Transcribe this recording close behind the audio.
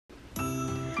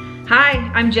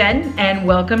Hi, I'm Jen and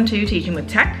welcome to Teaching with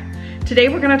Tech. Today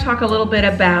we're going to talk a little bit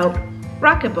about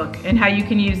Rocketbook and how you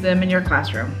can use them in your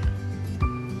classroom.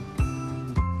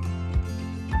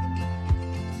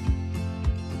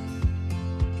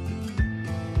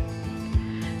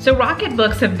 So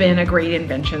Rocketbooks have been a great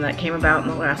invention that came about in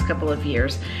the last couple of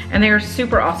years, and they are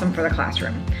super awesome for the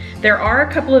classroom. There are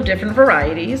a couple of different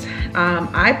varieties.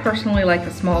 I personally like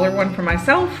the smaller one for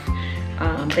myself.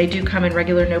 They do come in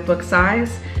regular notebook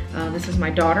size. This is my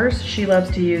daughter's. She loves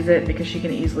to use it because she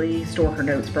can easily store her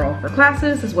notes for all of her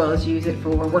classes as well as use it for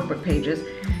workbook pages.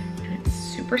 And it's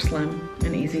super slim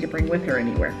and easy to bring with her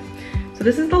anywhere. So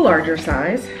this is the larger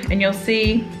size, and you'll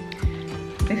see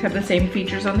they have the same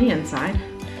features on the inside.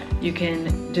 You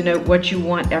can denote what you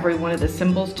want every one of the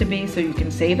symbols to be so you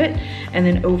can save it. And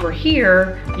then over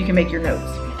here, you can make your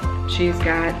notes. She's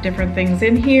got different things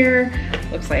in here.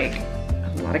 Looks like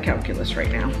a lot of calculus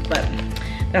right now, but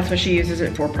that's what she uses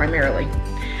it for primarily.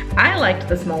 I liked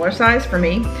the smaller size for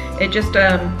me. It just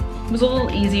was a little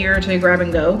easier to grab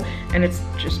and go, and it's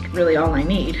just really all I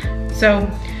need. So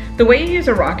the way you use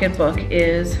a Rocketbook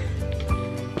is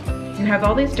you have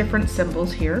all these different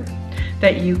symbols here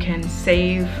that you can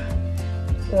save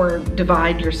or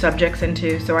divide your subjects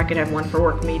into. So I could have one for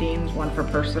work meetings, one for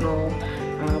personal,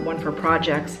 one for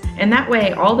projects. And that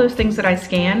way, all those things that I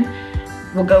scan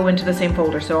will go into the same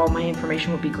folder, so all my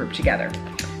information will be grouped together.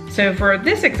 So for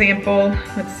this example,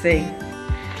 let's see,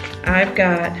 I've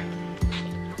got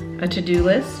a to-do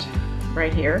list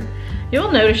right here.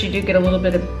 You'll notice you do get a little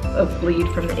bit of bleed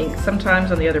from the ink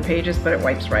sometimes on the other pages, but it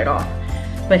wipes right off.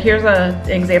 But here's an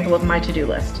example of my to-do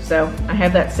list. So I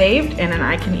have that saved, and then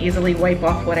I can easily wipe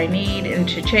off what I need and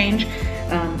to change.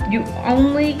 You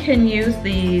only can use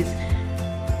these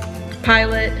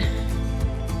Pilot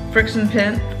friction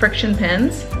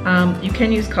pens. You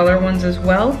can use color ones as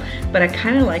well, but I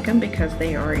kind of like them because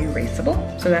they are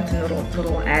erasable. So that's a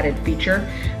little added feature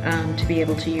to be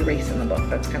able to erase in the book.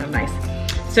 That's kind of nice.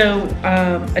 So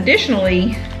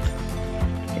additionally,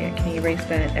 I can erase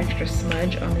that extra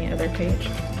smudge on the other page.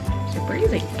 Super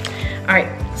easy. All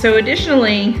right, so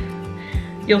additionally,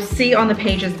 you'll see on the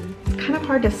pages, it's kind of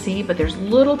hard to see, but there's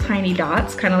little tiny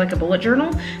dots, kind of like a bullet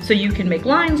journal. So you can make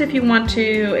lines if you want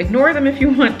to, ignore them if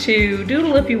you want to,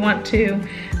 doodle if you want to,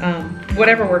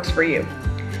 whatever works for you.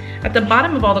 At the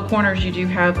bottom of all the corners, you do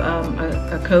have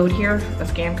a code here, a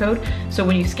scan code. So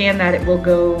when you scan that, it will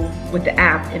go with the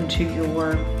app into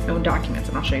your own documents,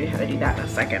 and I'll show you how to do that in a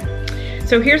second.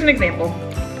 So here's an example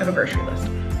of a grocery list.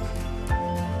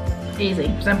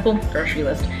 Easy, simple grocery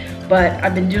list. But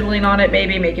I've been doodling on it,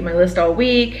 maybe making my list all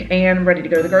week, and I'm ready to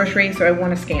go to the grocery, so I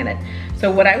want to scan it. So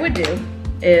what I would do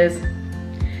is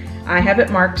I have it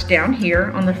marked down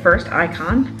here on the first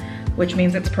icon, which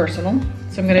means it's personal.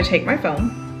 So I'm going to take my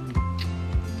phone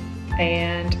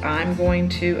and I'm going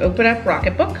to open up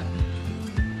Rocketbook.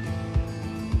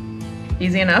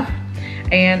 Easy enough.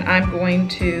 And I'm going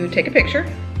to take a picture.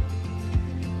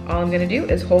 All I'm going to do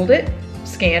is hold it,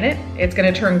 scan it. It's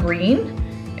going to turn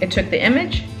green. It took the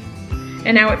image,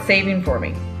 and now it's saving for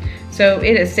me. So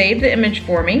it has saved the image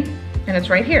for me, and it's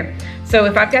right here. So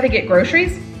if I've got to get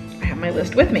groceries, I have my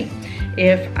list with me.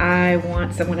 If I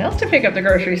want someone else to pick up the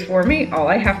groceries for me, all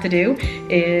I have to do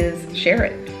is share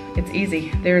it. It's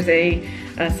easy. There's a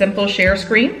simple share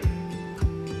screen,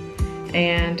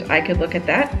 and I could look at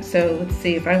that. So let's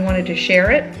see, if I wanted to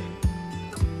share it,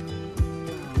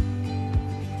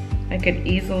 I could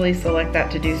easily select that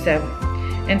to do so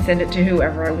and send it to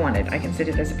whoever I wanted. I can send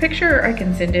it as a picture, or I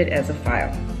can send it as a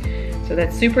file. So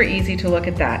that's super easy to look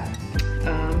at that.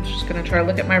 I'm just gonna try to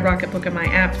look at my Rocketbook in my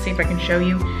app, see if I can show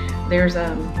you. There's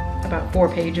about 4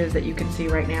 pages that you can see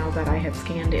right now that I have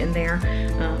scanned in there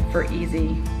for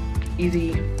easy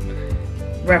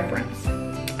reference.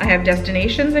 I have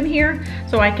destinations in here,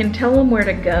 so I can tell them where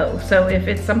to go. So if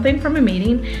it's something from a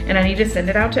meeting and I need to send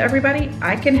it out to everybody,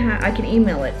 I can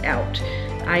email it out.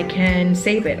 I can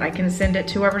save it. I can send it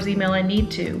to whoever's email I need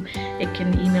to. It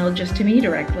can email just to me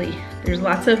directly. There's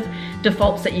lots of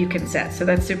defaults that you can set, so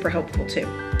that's super helpful too.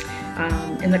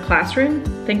 In the classroom,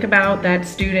 think about that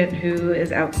student who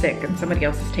is out sick and somebody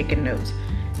else is taking notes.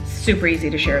 Super easy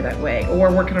to share that way.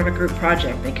 Or working on a group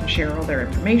project, they can share all their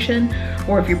information.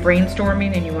 Or if you're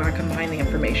brainstorming and you want to combine the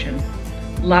information,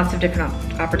 lots of different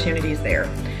opportunities there.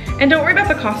 And don't worry about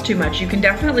the cost too much. You can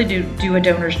definitely do a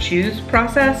donor's choose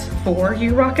process for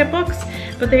you Rocketbooks,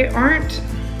 but they aren't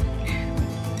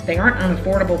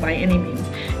unaffordable by any means.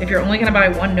 If you're only going to buy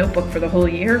one notebook for the whole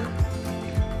year,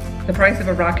 the price of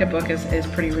a Rocketbook is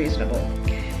pretty reasonable.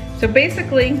 So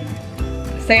basically,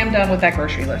 say I'm done with that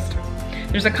grocery list.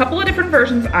 There's a couple of different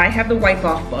versions. I have the wipe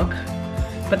off book.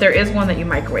 but there is one that you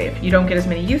microwave. You don't get as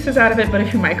many uses out of it, but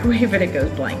if you microwave it, it goes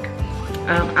blank.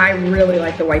 I really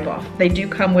like the wipe off. They do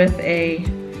come with a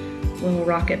little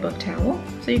Rocketbook towel,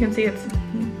 so you can see it's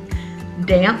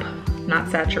damp,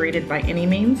 not saturated by any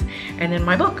means, and then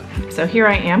my book. So here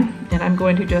I am, and I'm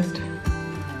going to just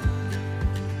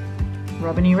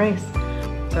rub and erase.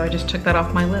 So I just took that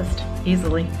off my list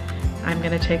easily. I'm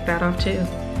gonna take that off too.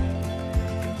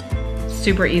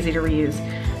 Super easy to reuse.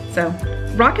 So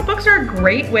Rocketbooks are a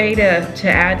great way to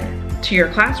add to your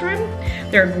classroom.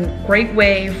 They're a great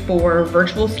way for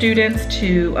virtual students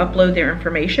to upload their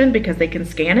information because they can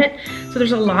scan it. So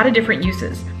there's a lot of different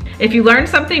uses. If you learned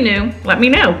something new, let me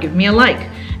know, give me a like.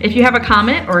 If you have a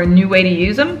comment or a new way to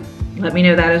use them, let me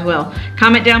know that as well.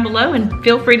 Comment down below and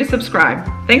feel free to subscribe.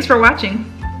 Thanks for watching.